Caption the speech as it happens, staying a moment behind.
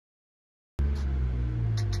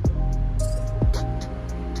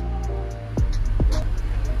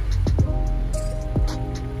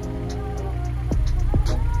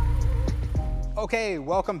Okay,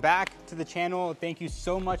 welcome back to the channel. Thank you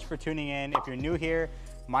so much for tuning in. If you're new here,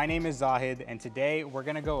 my name is Zahid, and today we're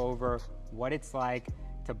gonna go over what it's like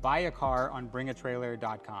to buy a car on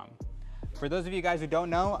bringatrailer.com. For those of you guys who don't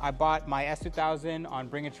know, I bought my S2000 on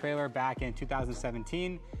bringatrailer back in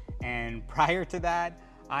 2017, and prior to that,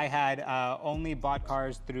 I had only bought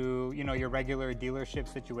cars through your regular dealership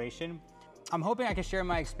situation. I'm hoping I can share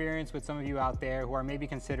my experience with some of you out there who are maybe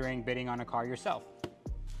considering bidding on a car yourself.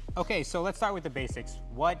 Okay, so let's start with the basics.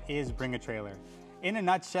 What is bringatrailer? In a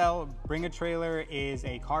nutshell, bringatrailer is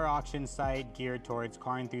a car auction site geared towards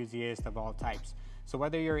car enthusiasts of all types. So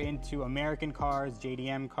whether you're into American cars,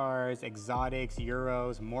 JDM cars, exotics,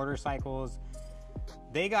 Euros, motorcycles,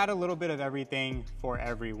 they got a little bit of everything for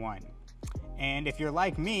everyone. And if you're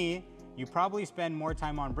like me, you probably spend more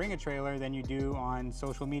time on bringatrailer than you do on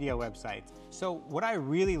social media websites. So what I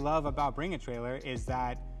really love about bringatrailer is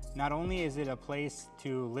that not only is it a place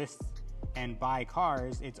to list and buy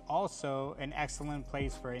cars, it's also an excellent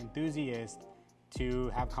place for enthusiasts to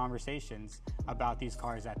have conversations about these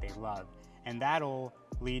cars that they love. And that'll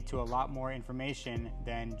lead to a lot more information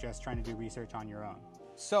than just trying to do research on your own.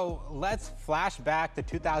 So let's flash back to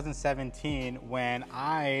 2017 when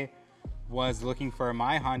I was looking for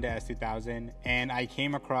my Honda S2000 and I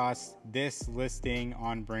came across this listing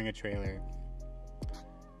on bringatrailer.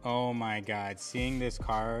 Oh my God, seeing this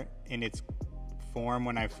car in its form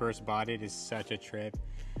when I first bought it is such a trip.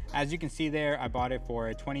 As you can see there, I bought it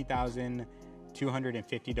for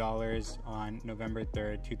 $20,250 on November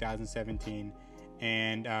 3rd, 2017.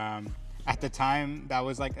 And at the time, that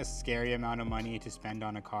was like a scary amount of money to spend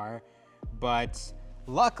on a car. But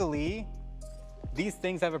luckily, these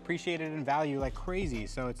things have appreciated in value like crazy,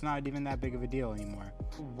 so it's not even that big of a deal anymore.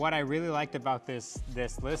 What I really liked about this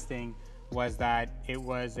listing was that it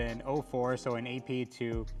was an 04, so an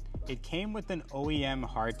AP2. It came with an OEM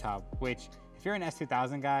hardtop, which if you're an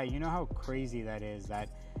S2000 guy, you know how crazy that is, that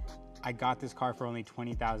I got this car for only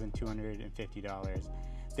 $20,250.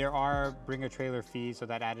 There are bringatrailer fees, so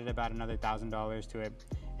that added about another $1,000 to it,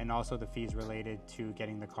 and also the fees related to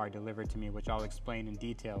getting the car delivered to me, which I'll explain in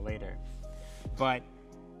detail later. But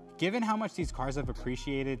given how much these cars have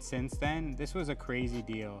appreciated since then, this was a crazy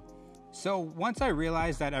deal. So once I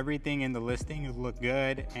realized that everything in the listing looked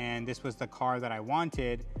good and this was the car that I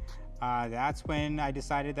wanted, that's when I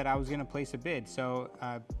decided that I was gonna place a bid. So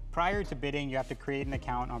prior to bidding, you have to create an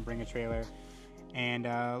account on bringatrailer. And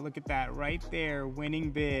look at that right there,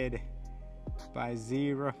 winning bid by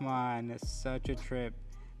Z Rahman. It's such a trip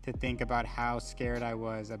to think about how scared I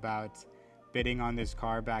was about bidding on this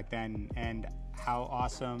car back then and how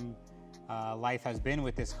awesome life has been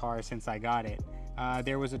with this car since I got it.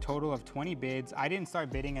 There was a total of 20 bids. I didn't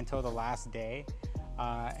start bidding until the last day,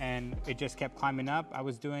 and it just kept climbing up. I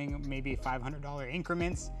was doing maybe $500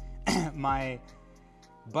 increments. My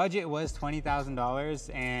budget was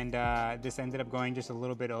 $20,000, and this ended up going just a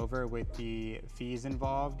little bit over with the fees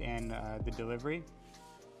involved and the delivery.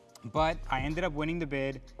 But I ended up winning the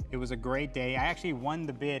bid. It was a great day. I actually won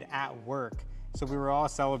the bid at work, so we were all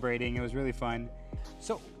celebrating. It was really fun.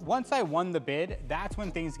 So once I won the bid, that's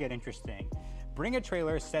when things get interesting.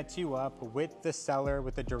 bringatrailer sets you up with the seller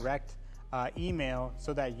with a direct email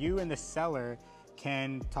so that you and the seller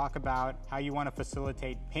can talk about how you want to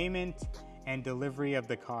facilitate payment and delivery of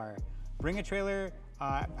the car. bringatrailer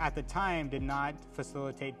at the time did not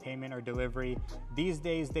facilitate payment or delivery. These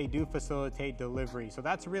days they do facilitate delivery, so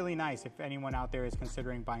that's really nice if anyone out there is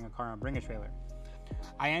considering buying a car on bringatrailer.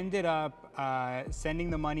 I ended up sending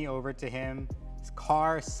the money over to him.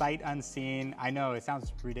 Car sight unseen. I know it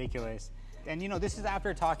sounds ridiculous. And this is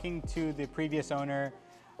after talking to the previous owner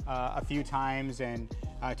a few times and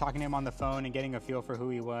talking to him on the phone and getting a feel for who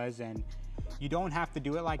he was. And you don't have to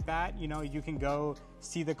do it like that. You can go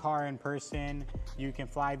see the car in person. You can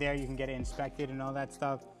fly there. You can get it inspected and all that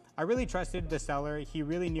stuff. I really trusted the seller. He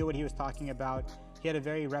really knew what he was talking about. He had a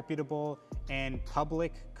very reputable and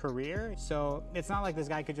public career. So it's not like this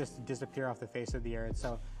guy could just disappear off the face of the earth.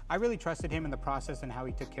 So I really trusted him in the process and how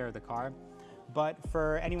he took care of the car. But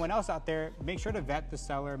for anyone else out there, make sure to vet the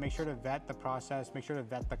seller, make sure to vet the process, make sure to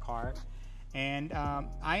vet the car. And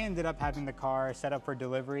I ended up having the car set up for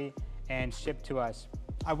delivery and shipped to us.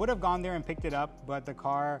 I would have gone there and picked it up, but the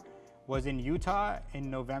car was in Utah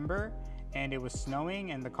in November and it was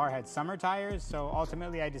snowing and the car had summer tires. So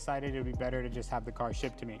ultimately I decided it would be better to just have the car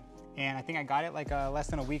shipped to me. And I think I got it like less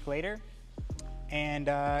than a week later, and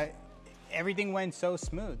everything went so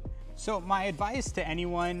smooth. So my advice to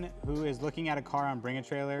anyone who is looking at a car on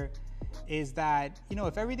bringatrailer is that,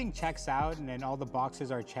 if everything checks out and then all the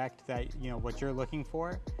boxes are checked that, what you're looking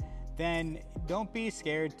for, then don't be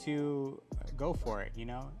scared to go for it, you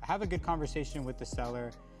know? Have a good conversation with the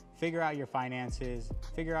seller, figure out your finances,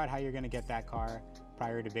 figure out how you're gonna get that car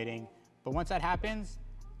prior to bidding. But once that happens,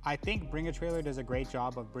 I think Bring a Trailer does a great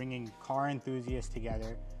job of bringing car enthusiasts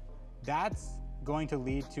together. That's going to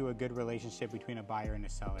lead to a good relationship between a buyer and a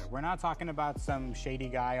seller. We're not talking about some shady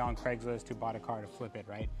guy on Craigslist who bought a car to flip it,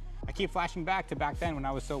 right? I keep flashing back to back then when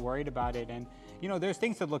I was so worried about it. And you know, there's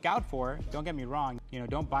things to look out for, don't get me wrong. You know,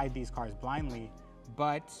 don't buy these cars blindly,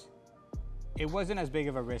 but it wasn't as big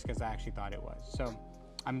of a risk as I actually thought it was. So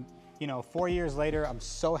I'm, you know, 4 years later, I'm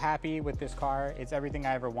so happy with this car. It's everything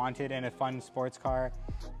I ever wanted in a fun sports car.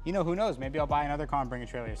 You know, who knows, maybe I'll buy another car and Bring a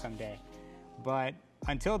Trailer someday. But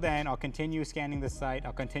until then, I'll continue scanning the site.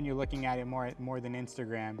 I'll continue looking at it more than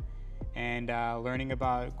Instagram, and learning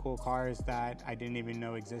about cool cars that I didn't even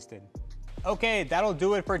know existed. Okay, that'll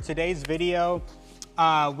do it for today's video.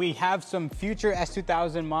 We have some future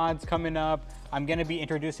S2000 mods coming up. I'm gonna be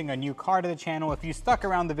introducing a new car to the channel. If you stuck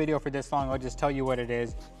around the video for this long, I'll just tell you what it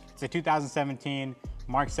is. It's a 2017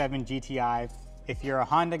 Mark 7 GTI. If you're a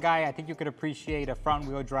Honda guy, I think you could appreciate a front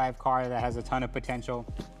wheel drive car that has a ton of potential.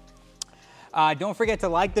 Don't forget to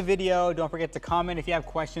like the video. Don't forget to comment if you have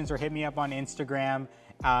questions, or hit me up on Instagram.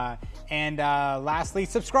 And lastly,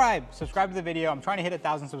 subscribe to the video. I'm trying to hit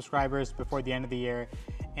 1,000 subscribers before the end of the year.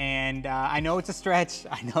 And I know it's a stretch,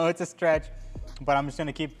 but I'm just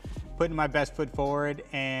gonna keep putting my best foot forward,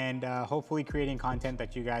 and hopefully creating content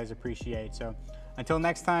that you guys appreciate. So until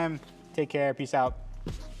next time, take care, peace out.